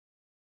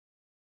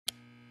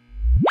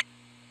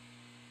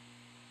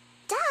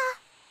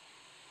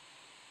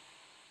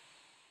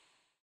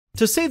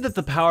To say that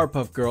the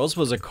Powerpuff Girls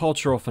was a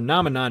cultural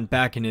phenomenon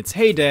back in its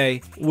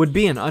heyday would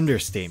be an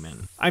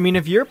understatement. I mean,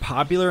 if you're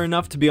popular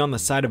enough to be on the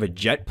side of a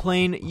jet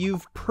plane,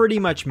 you've pretty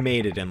much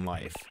made it in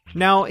life.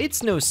 Now,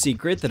 it's no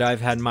secret that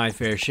I've had my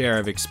fair share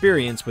of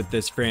experience with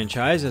this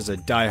franchise as a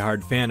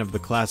diehard fan of the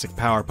classic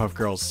Powerpuff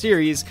Girls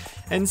series,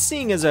 and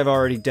seeing as I've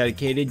already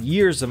dedicated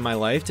years of my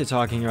life to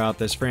talking about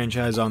this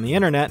franchise on the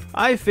internet,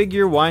 I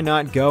figure why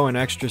not go an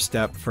extra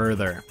step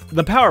further.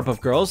 The Powerpuff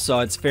Girls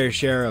saw its fair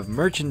share of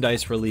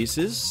merchandise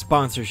releases,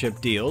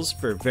 sponsorship deals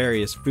for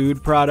various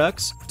food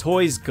products,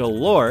 toys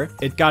galore,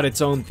 it got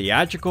its own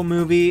theatrical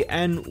movie,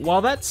 and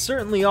while that's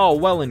certainly all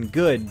well and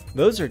good,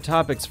 those are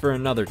topics for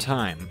another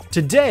time.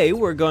 Today,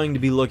 we're going to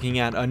be looking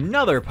at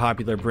another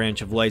popular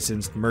branch of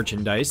licensed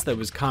merchandise that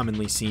was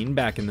commonly seen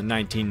back in the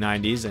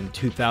 1990s and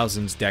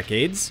 2000s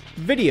decades,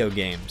 video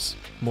games.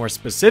 More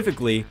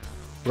specifically,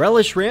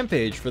 Relish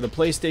Rampage for the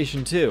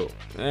PlayStation 2,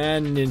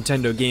 and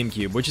Nintendo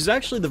GameCube, which is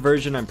actually the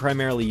version I'm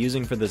primarily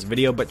using for this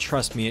video, but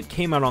trust me, it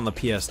came out on the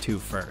PS2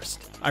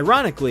 first.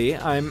 Ironically,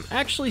 I'm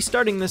actually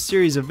starting this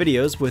series of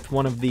videos with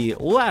one of the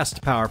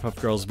last Powerpuff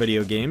Girls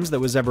video games that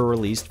was ever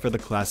released for the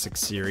classic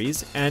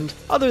series, and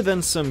other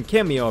than some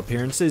cameo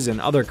appearances in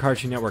other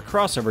Cartoon Network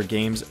crossover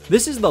games,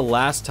 this is the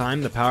last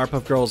time the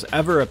Powerpuff Girls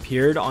ever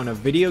appeared on a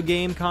video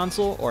game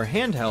console or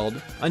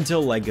handheld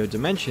until LEGO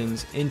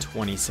Dimensions in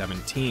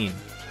 2017.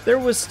 There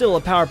was still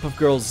a Powerpuff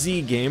Girls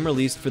Z game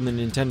released for the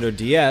Nintendo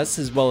DS,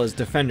 as well as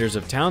Defenders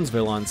of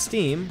Townsville on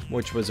Steam,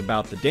 which was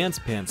about the Dance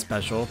Pants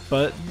special,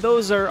 but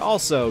those are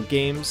also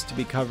games to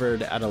be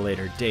covered at a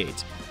later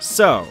date.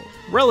 So,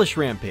 Relish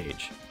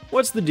Rampage.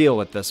 What's the deal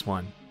with this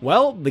one?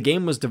 Well, the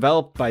game was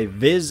developed by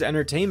Viz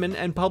Entertainment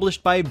and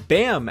published by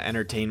BAM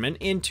Entertainment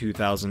in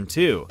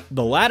 2002,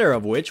 the latter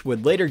of which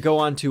would later go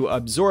on to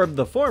absorb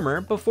the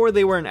former before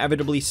they were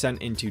inevitably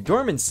sent into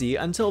dormancy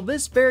until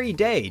this very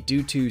day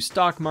due to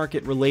stock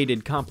market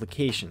related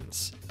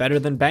complications. Better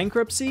than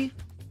bankruptcy?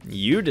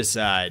 You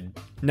decide.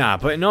 Nah,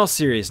 but in all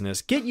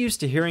seriousness, get used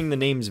to hearing the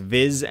names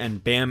Viz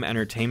and BAM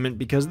Entertainment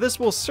because this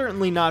will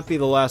certainly not be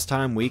the last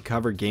time we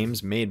cover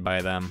games made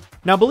by them.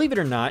 Now, believe it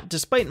or not,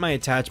 despite my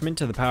attachment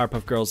to the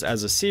Powerpuff Girls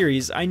as a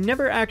series, I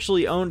never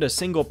actually owned a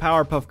single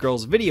Powerpuff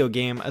Girls video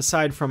game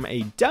aside from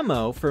a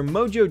demo for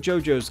Mojo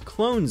Jojo's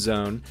Clone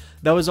Zone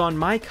that was on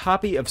my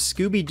copy of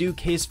Scooby-Doo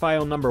Case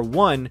File number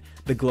 1,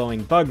 The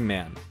Glowing Bug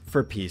Man,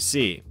 for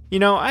PC. You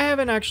know, I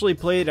haven't actually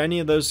played any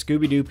of those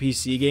Scooby-Doo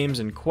PC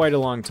games in quite a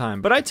long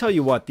time, but I tell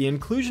you what, the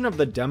inclusion of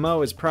the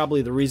demo is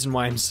probably the reason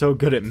why I'm so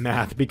good at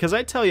math, because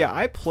I tell you,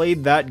 I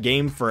played that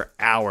game for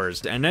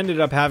hours and ended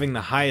up having the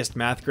highest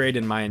math grade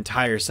in my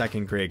entire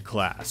second grade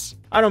class.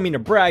 I don't mean to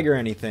brag or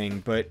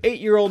anything, but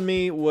 8-year-old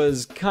me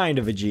was kind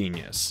of a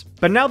genius.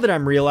 But now that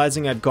I'm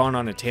realizing I've gone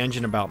on a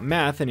tangent about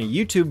math in a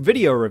YouTube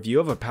video review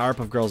of a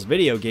Powerpuff Girls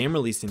video game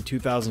released in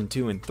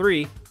 2002 and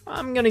 3,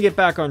 I'm gonna get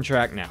back on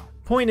track now.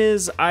 Point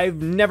is,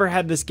 I've never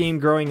had this game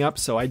growing up,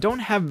 so I don't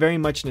have very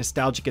much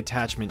nostalgic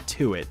attachment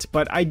to it,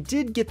 but I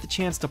did get the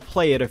chance to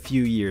play it a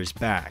few years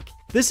back.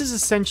 This is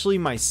essentially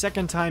my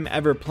second time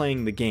ever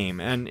playing the game,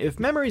 and if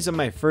memories of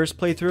my first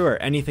playthrough are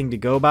anything to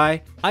go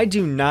by, I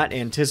do not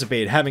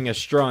anticipate having a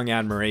strong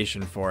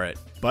admiration for it.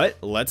 But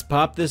let's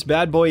pop this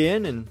bad boy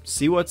in and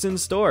see what's in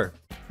store.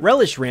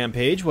 Relish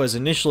Rampage was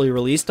initially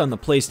released on the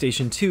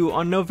PlayStation 2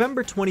 on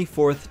November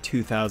 24th,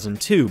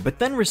 2002, but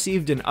then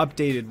received an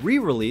updated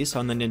re-release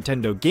on the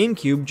Nintendo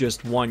GameCube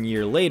just 1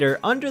 year later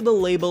under the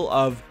label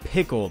of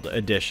Pickled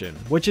Edition,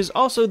 which is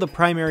also the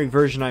primary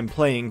version I'm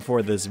playing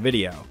for this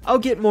video. I'll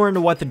get more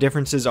into what the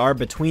differences are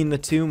between the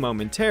two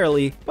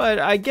momentarily, but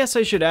I guess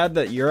I should add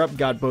that Europe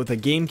got both a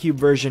GameCube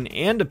version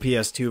and a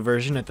PS2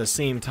 version at the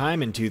same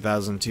time in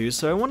 2002,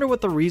 so I wonder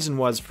what the reason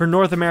was for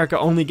North America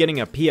only getting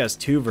a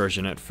PS2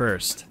 version at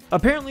first.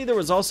 Apparently there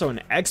was also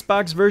an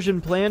Xbox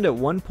version planned at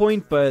one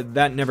point, but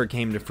that never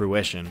came to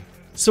fruition.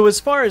 So as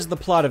far as the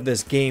plot of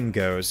this game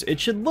goes, it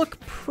should look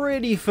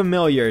pretty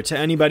familiar to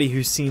anybody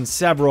who's seen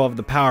several of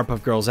the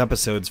Powerpuff Girls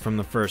episodes from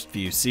the first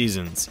few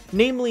seasons.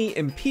 Namely,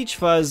 Impeach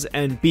Fuzz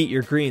and Beat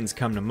Your Greens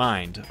come to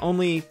mind,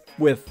 only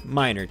with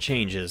minor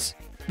changes.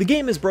 The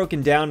game is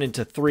broken down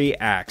into 3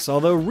 acts,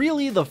 although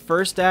really the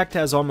first act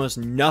has almost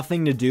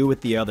nothing to do with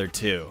the other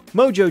 2.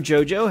 Mojo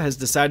Jojo has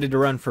decided to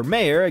run for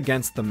mayor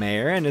against the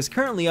mayor and is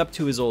currently up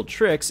to his old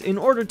tricks in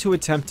order to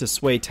attempt to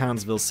sway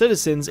Townsville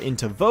citizens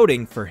into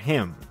voting for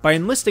him. By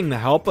enlisting the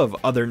help of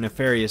other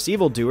nefarious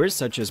evildoers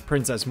such as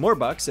Princess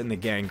Morbucks and the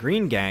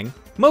Gangrene Gang,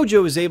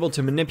 Mojo is able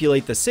to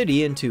manipulate the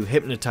city into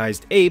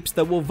hypnotized apes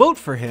that will vote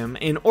for him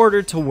in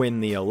order to win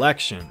the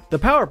election. The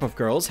Powerpuff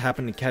Girls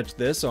happen to catch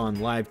this on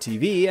live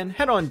TV and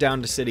head on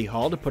down to City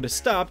Hall to put a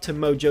stop to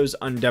Mojo's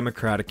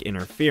undemocratic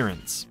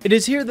interference. It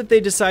is here that they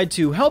decide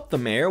to help the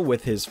mayor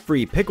with his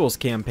Free Pickles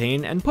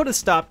campaign and put a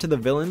stop to the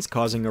villains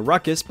causing a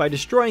ruckus by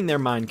destroying their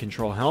mind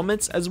control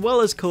helmets as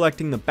well as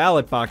collecting the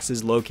ballot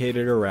boxes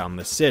located around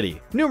the city.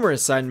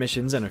 Numerous side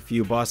missions and a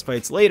few boss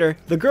fights later,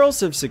 the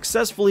girls have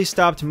successfully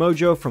stopped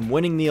Mojo from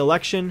winning the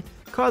election,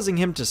 causing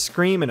him to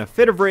scream in a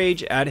fit of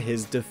rage at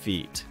his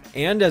defeat.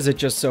 And as it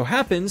just so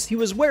happens, he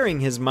was wearing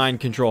his mind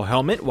control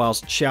helmet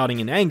whilst shouting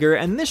in anger,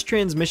 and this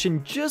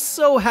transmission just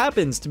so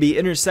happens to be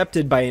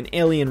intercepted by an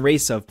alien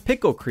race of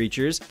Pickle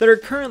creatures that are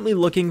currently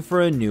looking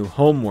for a new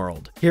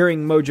homeworld.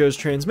 Hearing Mojo's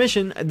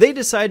transmission, they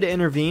decide to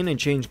intervene and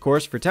change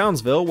course for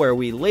Townsville, where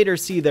we later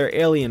see their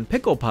alien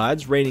Pickle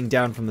pods raining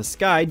down from the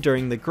sky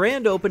during the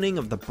grand opening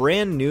of the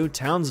brand new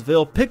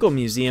Townsville Pickle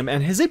Museum.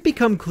 And has it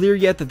become clear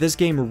yet that this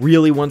game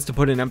really wants to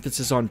put an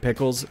emphasis on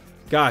pickles?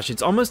 Gosh,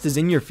 it's almost as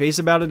in your face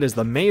about it as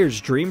the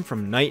mayor's dream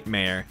from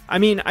Nightmare. I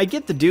mean, I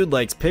get the dude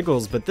likes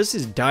pickles, but this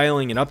is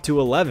dialing it up to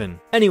 11.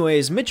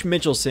 Anyways, Mitch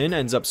Mitchelson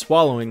ends up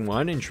swallowing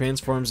one and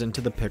transforms into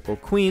the Pickle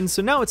Queen,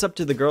 so now it's up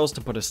to the girls to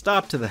put a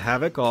stop to the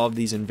havoc all of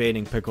these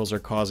invading pickles are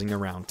causing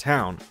around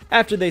town.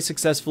 After they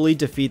successfully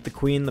defeat the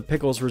queen, the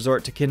pickles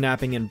resort to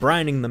kidnapping and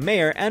brining the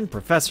mayor and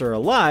Professor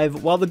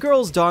alive, while the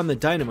girls don the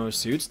dynamo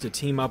suits to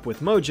team up with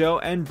Mojo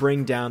and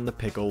bring down the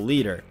pickle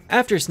leader.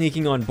 After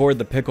sneaking on board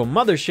the pickle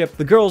mothership,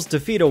 the girls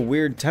defeat a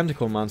weird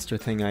tentacle monster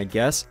thing, I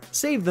guess,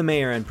 save the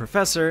mayor and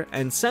professor,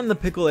 and send the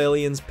pickle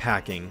aliens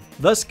packing,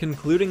 thus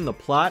concluding the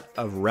plot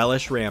of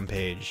Relish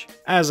Rampage.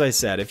 As I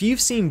said, if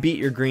you've seen Beat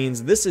Your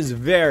Greens, this is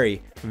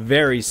very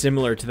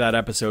similar to that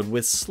episode,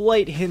 with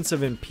slight hints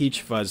of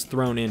impeach fuzz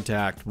thrown into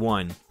Act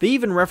 1. They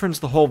even reference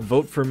the whole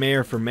vote for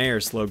mayor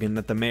slogan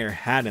that the mayor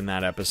had in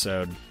that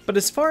episode. But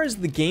as far as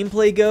the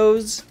gameplay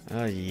goes,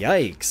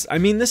 yikes. I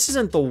mean, this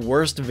isn't the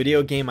worst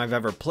video game I've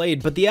ever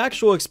played, but the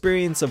actual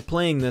experience of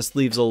playing this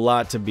leaves a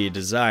lot to be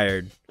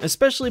desired,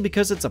 especially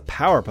because it's a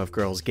Powerpuff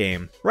Girls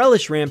game.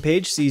 Relish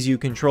Rampage sees you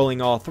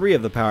controlling all three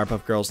of the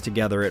Powerpuff Girls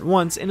together at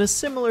once in a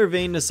similar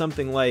vein to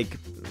something like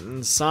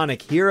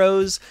Sonic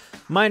Heroes,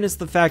 minus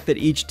the fact that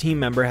each team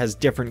member has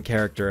different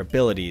character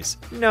abilities.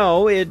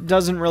 No, it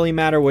doesn't really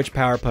matter which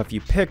Powerpuff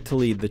you pick to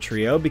lead the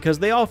trio, because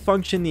they all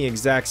function the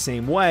exact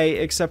same way,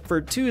 except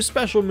for two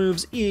special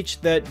moves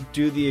each that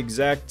do the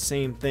exact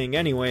same thing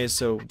anyway,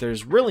 so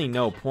there's really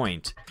no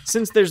point.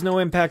 Since there's no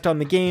impact on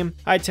the game,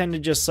 I tend to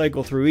just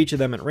cycle through each of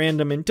them at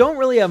random and don't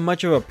really have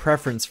much of a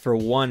preference for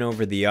one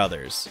over the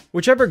others.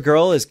 Whichever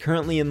girl is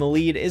currently in the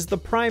lead is the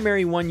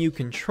primary one you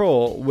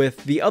control,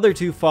 with the other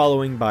two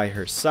following by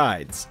her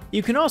sides.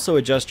 You can also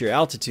adjust your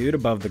altitude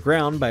above the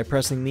ground by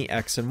pressing the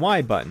X and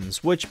Y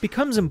buttons, which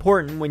becomes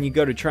important when you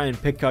go to try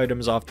and pick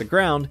items off the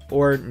ground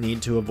or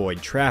need to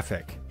avoid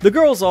traffic. The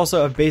girls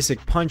also have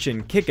basic punch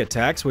and kick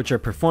attacks, which are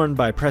performed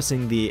by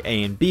pressing the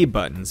A and B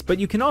buttons, but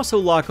you can also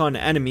lock on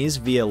enemies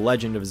via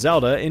Legend of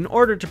Zelda in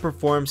order to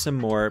perform some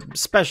more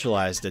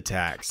specialized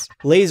attacks.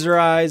 Laser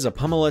Eyes, a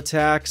pummel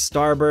attack,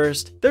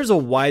 Starburst, there's a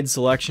wide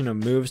selection of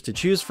moves to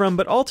choose from,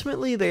 but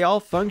ultimately they all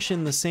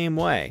function the same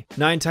way.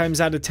 9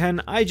 times out of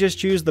 10, I just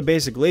choose the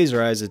basic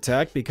Laser Eyes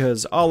attack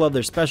because all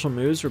other special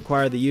moves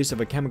require the use of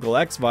a Chemical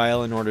X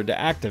vial in order to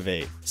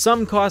activate.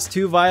 Some cost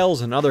 2 vials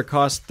and other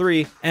cost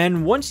 3,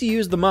 and once you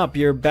use them up,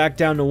 you're back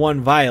down to 1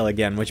 vial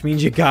again, which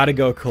means you gotta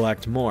go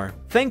collect more.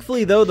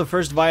 Thankfully though, the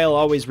first vial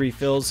always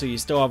refills, so you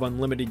still have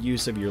unlimited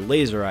use of your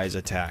Laser Eyes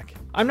attack.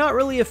 I'm not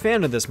really a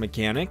fan of this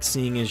mechanic,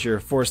 seeing as you're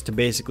forced to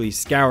basically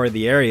scour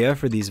the area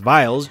for these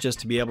vials just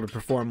to be able to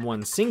perform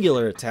one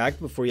singular attack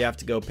before you have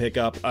to go pick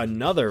up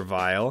another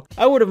vial.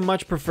 I would have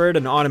much preferred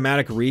an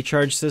automatic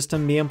recharge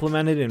system be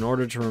implemented in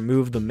order to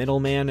remove the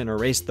middleman and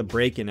erase the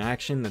break in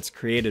action that's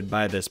created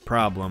by this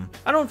problem.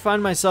 I don't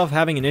find myself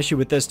having an issue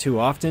with this too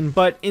often,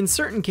 but in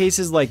certain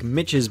cases like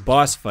Mitch's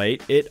boss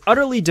fight, it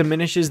utterly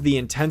diminishes the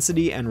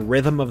intensity and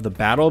rhythm of the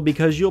battle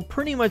because you'll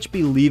pretty much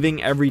be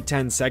leaving every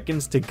 10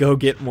 seconds to go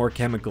get more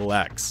Chemical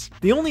X.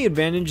 The only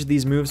advantage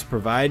these moves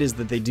provide is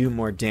that they do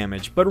more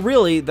damage, but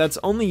really that's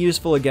only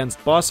useful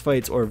against boss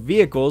fights or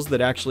vehicles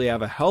that actually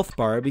have a health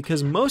bar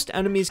because most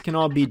enemies can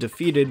all be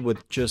defeated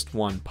with just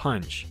one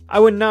punch. I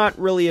would not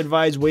really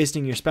advise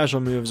wasting your special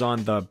moves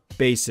on the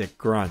basic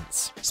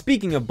grunts.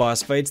 Speaking of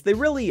boss fights, they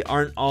really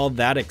aren't all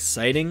that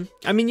exciting.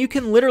 I mean, you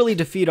can literally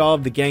defeat all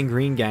of the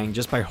Gangrene Gang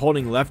just by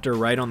holding left or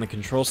right on the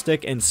control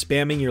stick and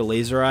spamming your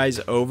Laser Eyes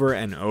over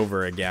and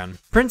over again.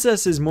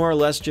 Princess is more or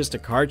less just a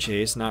car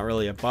chase, not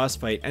really a boss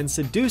fight, and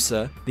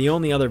Sedusa, the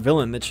only other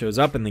villain that shows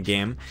up in the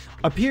game,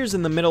 appears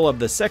in the middle of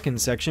the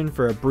second section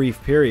for a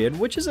brief period,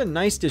 which is a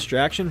nice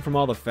distraction from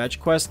all the fetch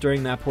quests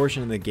during that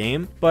portion of the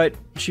game, but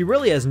she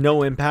really has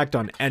no impact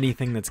on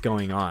anything that's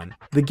going on.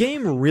 The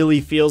game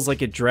really feels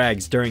like it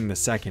drags during the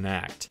second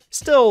act.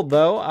 Still,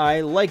 though,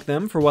 I like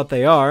them for what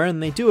they are,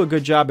 and they do a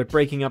good job at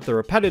breaking up the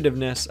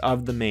repetitiveness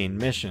of the main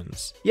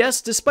missions. Yes,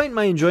 despite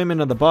my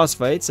enjoyment of the boss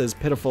fights, as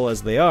pitiful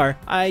as they are,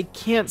 I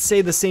can't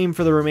say the same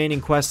for the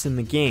remaining quests in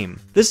the game.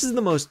 This is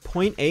the most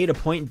point A to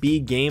point B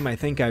game I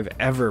think I've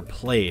ever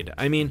played.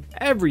 I mean,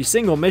 every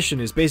single mission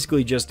is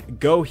basically just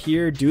go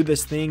here, do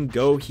this thing,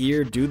 go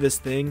here, do this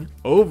thing,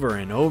 over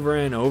and over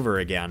and over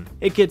again.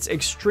 It gets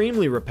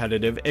extremely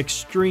repetitive,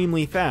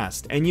 extremely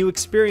fast, and you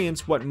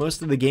experience what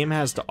most of the game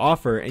has to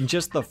offer in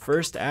just the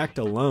first act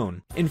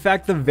alone. In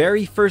fact, the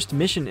very first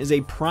mission is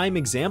a prime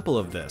example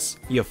of this.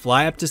 You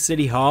fly up to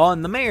City Hall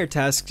and the mayor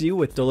tasks tasks you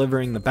with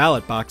delivering the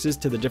ballot boxes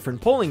to the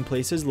different polling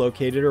places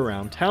located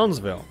around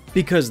Townsville.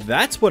 Because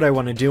that's what I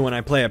want to do when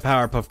I play a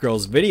Powerpuff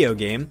Girls video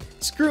game.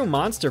 Screw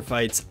monster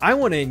fights, I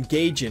want to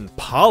engage in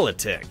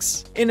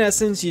politics. In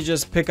essence, you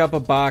just pick up a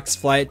box,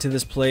 fly it to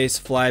this place,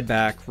 fly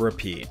back,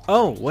 repeat.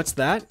 Oh, what's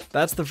that?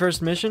 That's the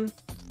first mission?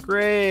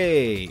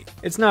 Great.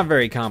 It's not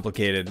very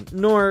complicated,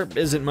 nor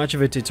is it much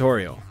of a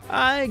tutorial.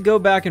 I go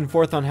back and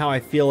forth on how I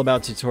feel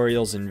about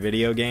tutorials in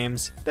video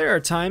games. There are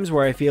times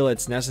where I feel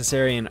it's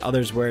necessary and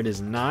others where it is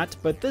not,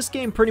 but this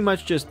game pretty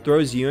much just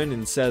throws you in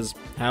and says,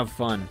 have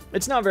fun.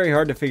 It's not very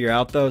hard to figure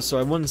out though, so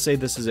I wouldn't say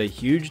this is a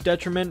huge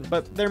detriment,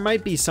 but there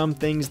might be some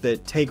things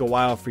that take a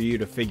while for you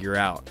to figure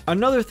out.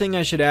 Another thing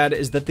I should add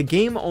is that the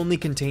game only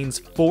contains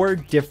 4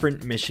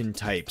 different mission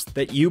types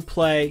that you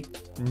play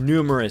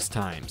numerous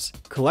times.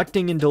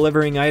 Collecting and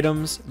delivering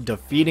items,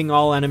 defeating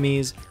all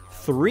enemies,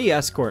 3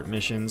 escort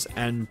missions,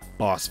 and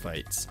boss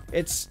fights.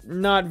 It's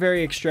not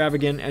very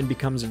extravagant and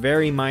becomes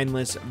very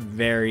mindless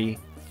very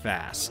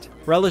fast.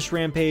 Relish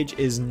Rampage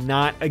is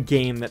not a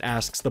game that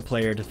asks the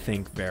player to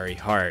think very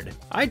hard.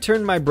 I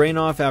turned my brain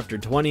off after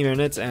 20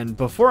 minutes and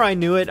before I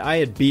knew it, I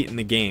had beaten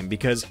the game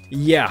because,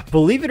 yeah,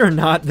 believe it or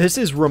not, this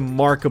is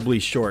remarkably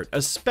short,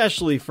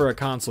 especially for a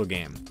console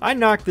game. I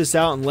knocked this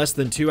out in less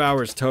than 2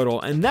 hours total,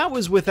 and that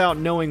was without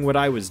knowing what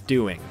I was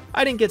doing.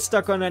 I didn't get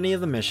stuck on any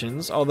of the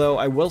missions, although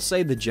I will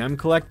say the gem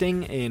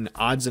collecting in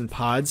Odds and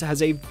Pods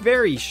has a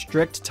very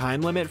strict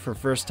time limit for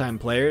first-time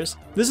players.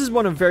 This is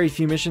one of very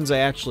few missions I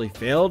actually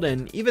failed,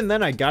 and even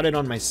then I got it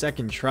on my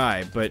second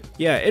try, but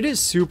yeah, it is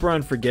super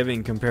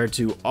unforgiving compared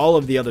to all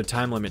of the other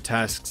time limit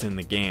tasks in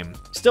the game.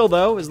 Still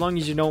though, as long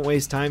as you don't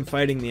waste time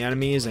fighting the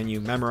enemies and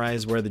you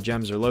memorize where the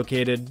gems are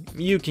located,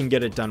 you can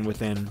get it done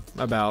within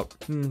about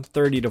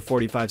 30 to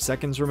 45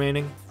 seconds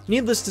remaining.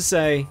 Needless to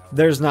say,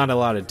 there's not a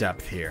lot of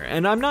depth here,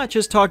 and I'm not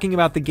just talking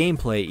about the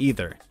gameplay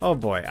either. Oh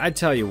boy, I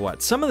tell you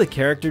what, some of the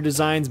character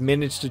designs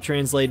managed to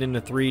translate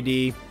into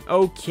 3D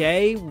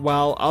okay,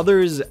 while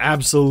others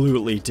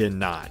absolutely did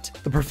not.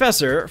 The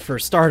professor, for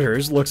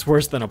starters, looks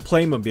worse than a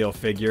Playmobil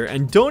figure,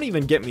 and don't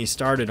even get me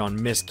started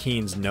on Miss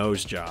Keen's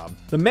nose job.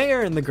 The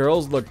mayor and the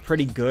girls look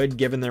pretty good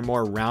given their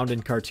more round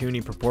and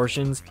cartoony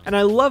proportions, and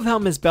I love how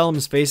Miss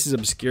Bellum's face is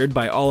obscured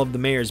by all of the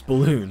mayor's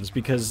balloons,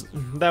 because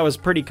that was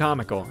pretty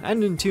comical,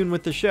 and in tune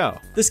with the show.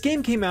 This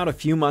game came out a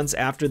few months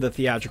after the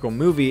theatrical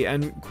movie,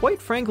 and quite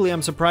frankly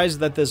I'm surprised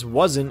that this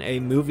wasn't a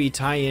movie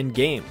tie-in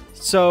game.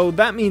 So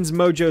that means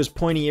Mojo's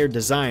pointy-ear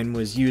design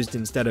was used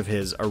instead of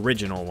his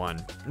original one.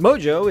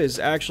 Mojo is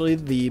actually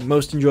the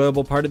most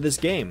enjoyable part of this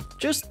game.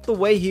 Just the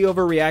way he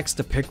overreacts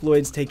to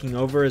Pickloids taking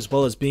over as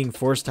well as being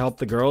forced to help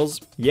the girls.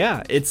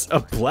 Yeah, it's a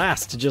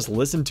blast to just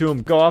listen to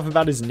him go off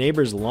about his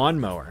neighbor's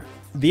lawnmower.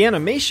 The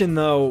animation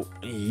though,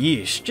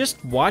 yeesh,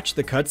 just watch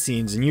the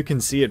cutscenes and you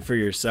can see it for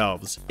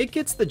yourselves. It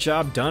gets the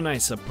job done I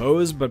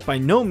suppose, but by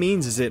no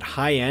means is it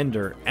high-end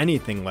or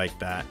anything like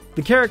that.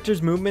 The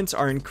characters' movements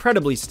are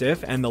incredibly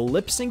stiff and the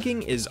lip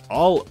syncing is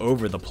all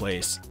over the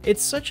place.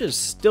 It's such a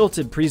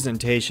stilted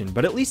presentation,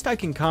 but at least I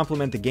can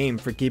compliment the game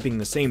for keeping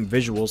the same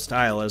visual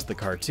style as the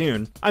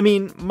cartoon. I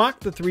mean, mock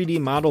the 3D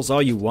models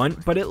all you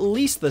want, but at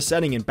least the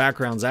setting and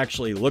backgrounds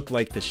actually look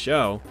like the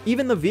show.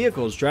 Even the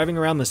vehicles driving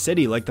around the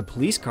city like the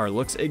police car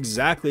looks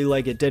exactly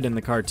like it did in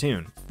the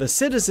cartoon. The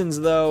citizens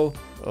though,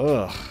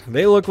 ugh,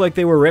 they look like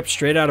they were ripped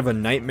straight out of a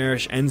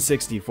nightmarish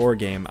N64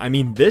 game. I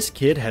mean, this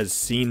kid has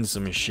seen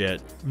some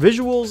shit.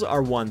 Visuals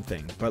are one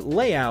thing, but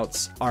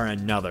layouts are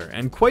another,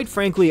 and quite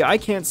frankly, I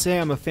can't say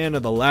I'm a fan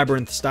of the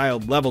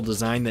labyrinth-styled level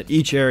design that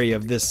each area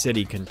of this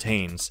city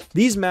contains.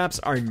 These maps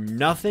are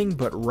nothing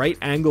but right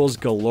angles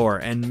galore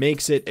and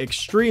makes it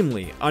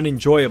extremely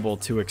unenjoyable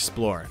to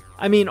explore.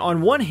 I mean,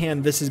 on one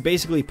hand, this is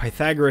basically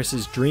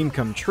Pythagoras' dream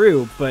come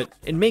true, but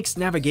it makes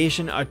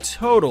navigation a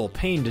total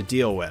pain to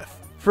deal with.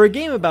 For a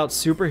game about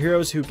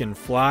superheroes who can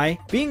fly,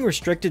 being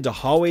restricted to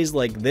hallways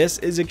like this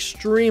is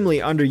extremely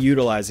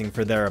underutilizing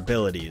for their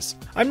abilities.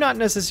 I'm not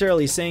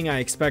necessarily saying I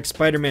expect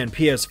Spider-Man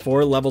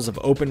PS4 levels of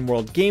open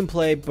world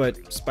gameplay,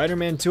 but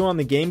Spider-Man 2 on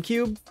the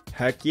GameCube?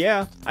 Heck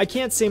yeah. I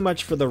can't say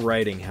much for the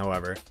writing,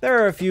 however.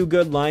 There are a few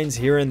good lines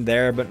here and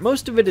there, but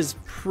most of it is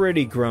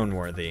pretty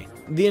groan-worthy.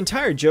 The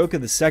entire joke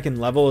of the second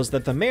level is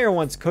that the mayor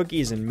wants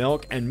cookies and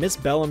milk and Miss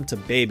Bellum to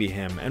baby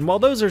him, and while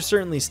those are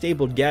certainly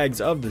stapled gags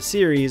of the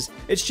series,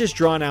 it's just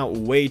drawn out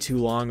way too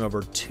long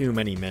over too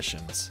many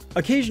missions.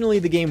 Occasionally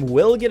the game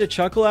will get a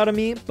chuckle out of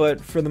me,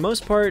 but for the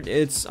most part,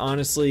 it's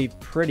honestly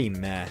pretty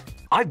meh.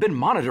 I've been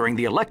monitoring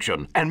the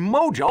election, and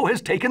Mojo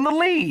has taken the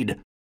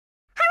lead!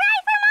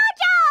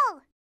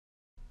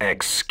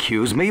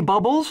 Excuse me,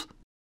 Bubbles?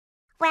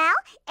 Well,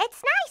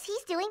 it's nice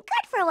he's doing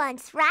good for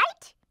once,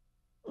 right?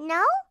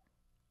 No?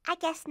 I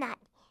guess not.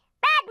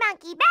 Bad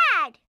monkey,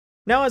 bad!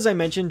 Now, as I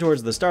mentioned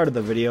towards the start of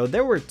the video,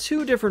 there were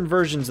 2 different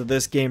versions of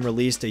this game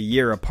released a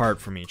year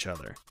apart from each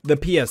other. The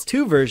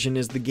PS2 version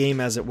is the game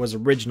as it was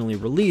originally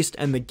released,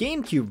 and the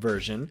GameCube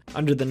version,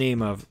 under the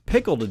name of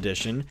Pickle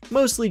Edition,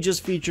 mostly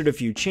just featured a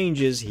few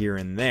changes here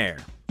and there.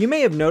 You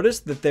may have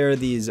noticed that there are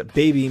these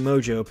baby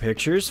Mojo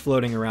pictures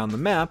floating around the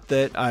map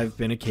that I've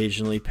been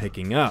occasionally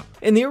picking up.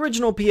 In the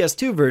original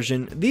PS2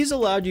 version, these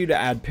allowed you to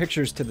add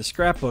pictures to the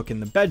scrapbook in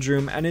the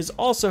bedroom and is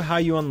also how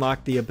you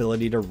unlock the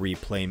ability to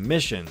replay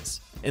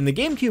missions. In the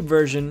GameCube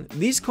version,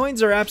 these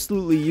coins are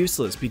absolutely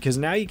useless because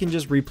now you can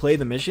just replay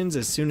the missions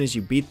as soon as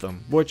you beat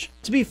them, which,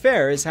 to be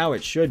fair, is how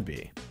it should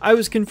be. I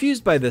was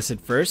confused by this at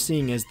first,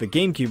 seeing as the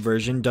GameCube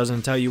version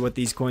doesn't tell you what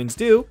these coins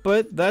do,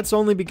 but that's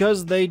only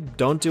because they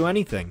don't do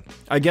anything.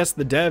 I guess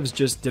the devs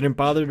just didn't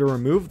bother to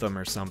remove them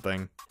or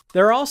something.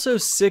 There are also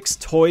 6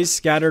 toys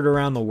scattered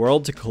around the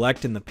world to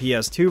collect in the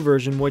PS2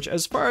 version, which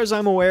as far as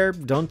I'm aware,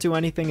 don't do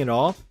anything at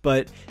all,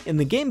 but in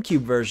the GameCube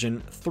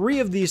version,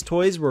 3 of these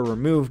toys were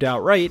removed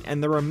outright,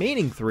 and the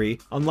remaining 3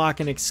 unlock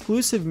an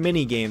exclusive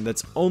minigame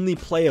that's only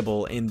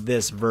playable in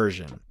this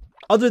version.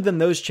 Other than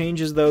those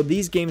changes though,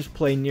 these games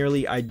play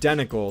nearly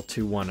identical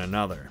to one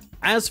another.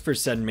 As for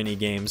said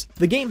minigames,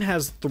 the game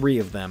has 3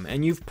 of them,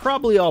 and you've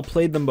probably all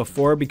played them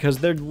before because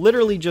they're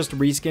literally just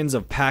reskins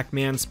of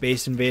Pac-Man,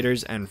 Space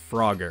Invaders, and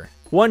Frogger.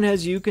 One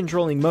has you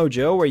controlling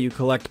Mojo, where you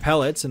collect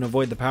pellets and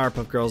avoid the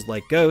Powerpuff Girls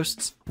like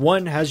ghosts.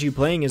 One has you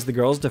playing as the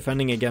girls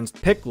defending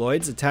against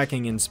Pickloids,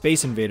 attacking in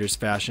Space Invaders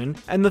fashion.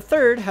 And the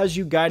third has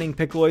you guiding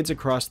Pickloids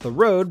across the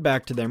road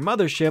back to their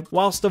mothership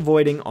whilst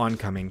avoiding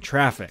oncoming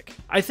traffic.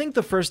 I think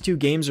the first 2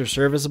 games are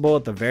serviceable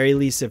at the very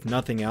least if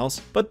nothing else,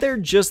 but they're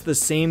just the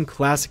same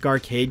classic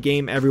arcade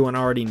game everyone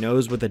already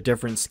knows with a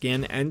different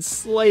skin and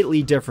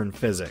slightly different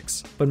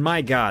physics. But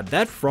my god,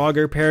 that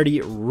Frogger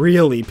parody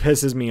really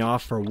pisses me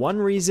off for one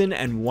reason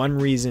and one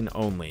reason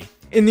only.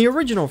 In the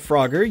original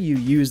Frogger, you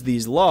use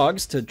these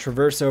logs to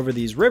traverse over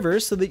these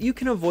rivers so that you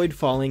can avoid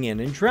falling in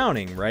and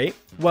drowning, right?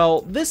 Well,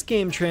 this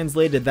game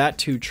translated that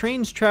to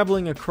trains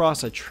traveling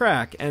across a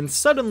track, and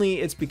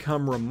suddenly it's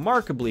become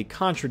remarkably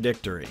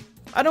contradictory.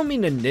 I don't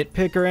mean to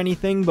nitpick or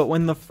anything, but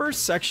when the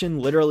first section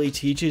literally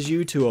teaches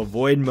you to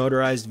avoid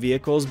motorized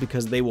vehicles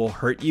because they will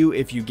hurt you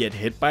if you get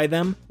hit by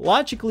them,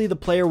 logically the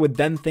player would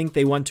then think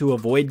they want to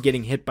avoid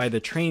getting hit by the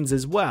trains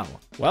as well.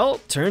 Well,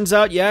 turns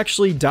out you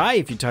actually die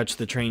if you touch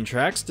the train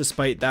tracks,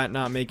 despite that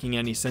not making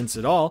any sense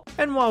at all,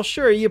 and while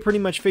sure you pretty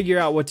much figure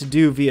out what to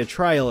do via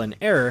trial and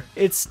error,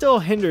 it still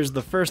hinders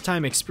the first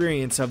time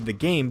experience of the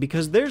game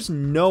because there's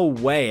no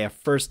way a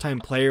first time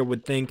player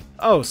would think,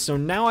 oh, so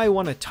now I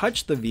want to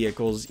touch the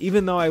vehicles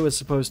even though I was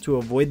supposed to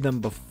avoid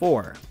them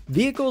before.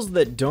 Vehicles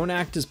that don't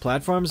act as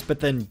platforms but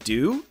then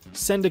do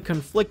send a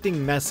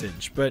conflicting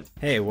message, but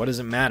hey, what does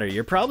it matter?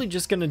 You're probably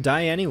just gonna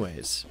die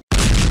anyways.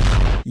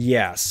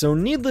 Yeah, so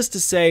needless to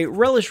say,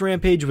 Relish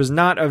Rampage was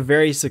not a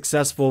very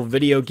successful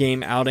video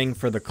game outing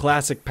for the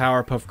classic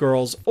Powerpuff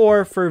Girls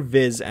or for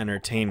Viz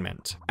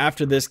Entertainment.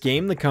 After this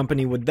game, the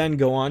company would then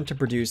go on to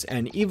produce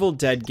an Evil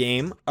Dead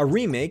game, a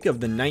remake of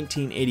the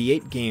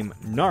 1988 game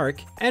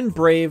Narc, and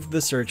Brave: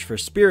 The Search for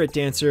Spirit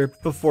Dancer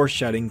before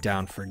shutting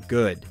down for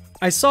good.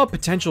 I saw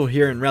potential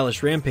here in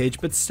Relish Rampage,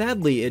 but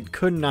sadly it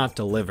could not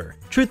deliver.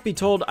 Truth be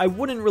told, I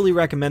wouldn't really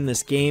recommend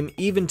this game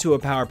even to a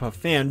Powerpuff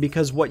fan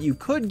because what you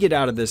could get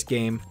out of this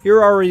game,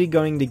 you're already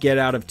going to get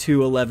out of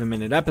 2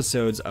 11-minute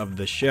episodes of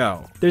the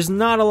show. There's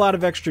not a lot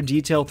of extra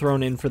detail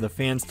thrown in for the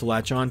fans to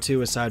latch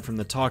onto aside from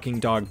the talking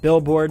dog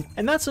billboard,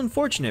 and that's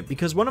unfortunate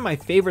because one of my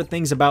favorite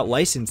things about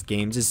licensed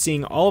games is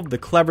seeing all of the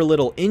clever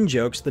little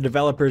in-jokes the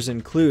developers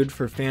include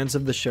for fans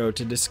of the show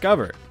to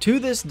discover. To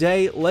this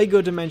day,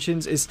 LEGO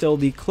Dimensions is still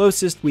the closest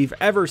we've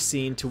ever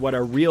seen to what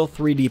a real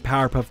 3D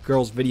Powerpuff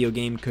Girls video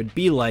game could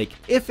be like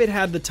if it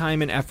had the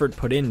time and effort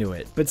put into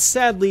it. But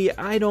sadly,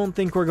 I don't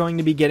think we're going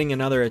to be getting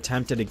another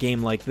attempt at a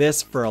game like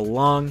this for a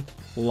long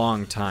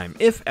time,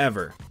 if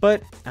ever.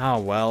 But, oh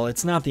well,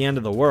 it's not the end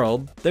of the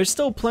world. There's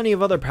still plenty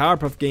of other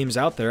Powerpuff games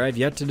out there I've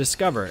yet to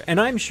discover, and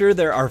I'm sure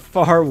there are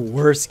far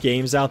worse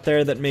games out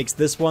there that makes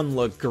this one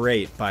look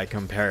great by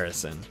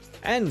comparison.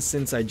 And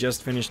since I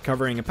just finished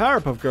covering a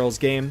Powerpuff Girls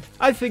game,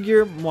 I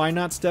figure why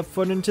not step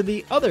foot into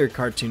the other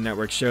Cartoon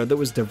Network show that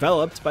was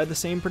developed by the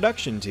same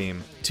production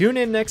team. Tune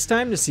in next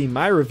time to see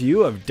my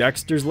review of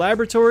Dexter's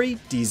Laboratory: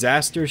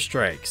 Disaster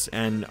Strikes,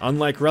 and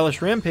unlike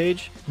Relish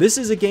Rampage, this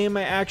is a game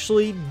I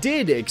actually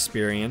did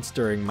experience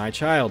during my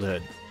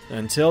childhood.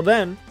 Until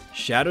then,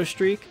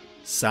 Shadowstreak,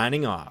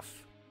 signing off.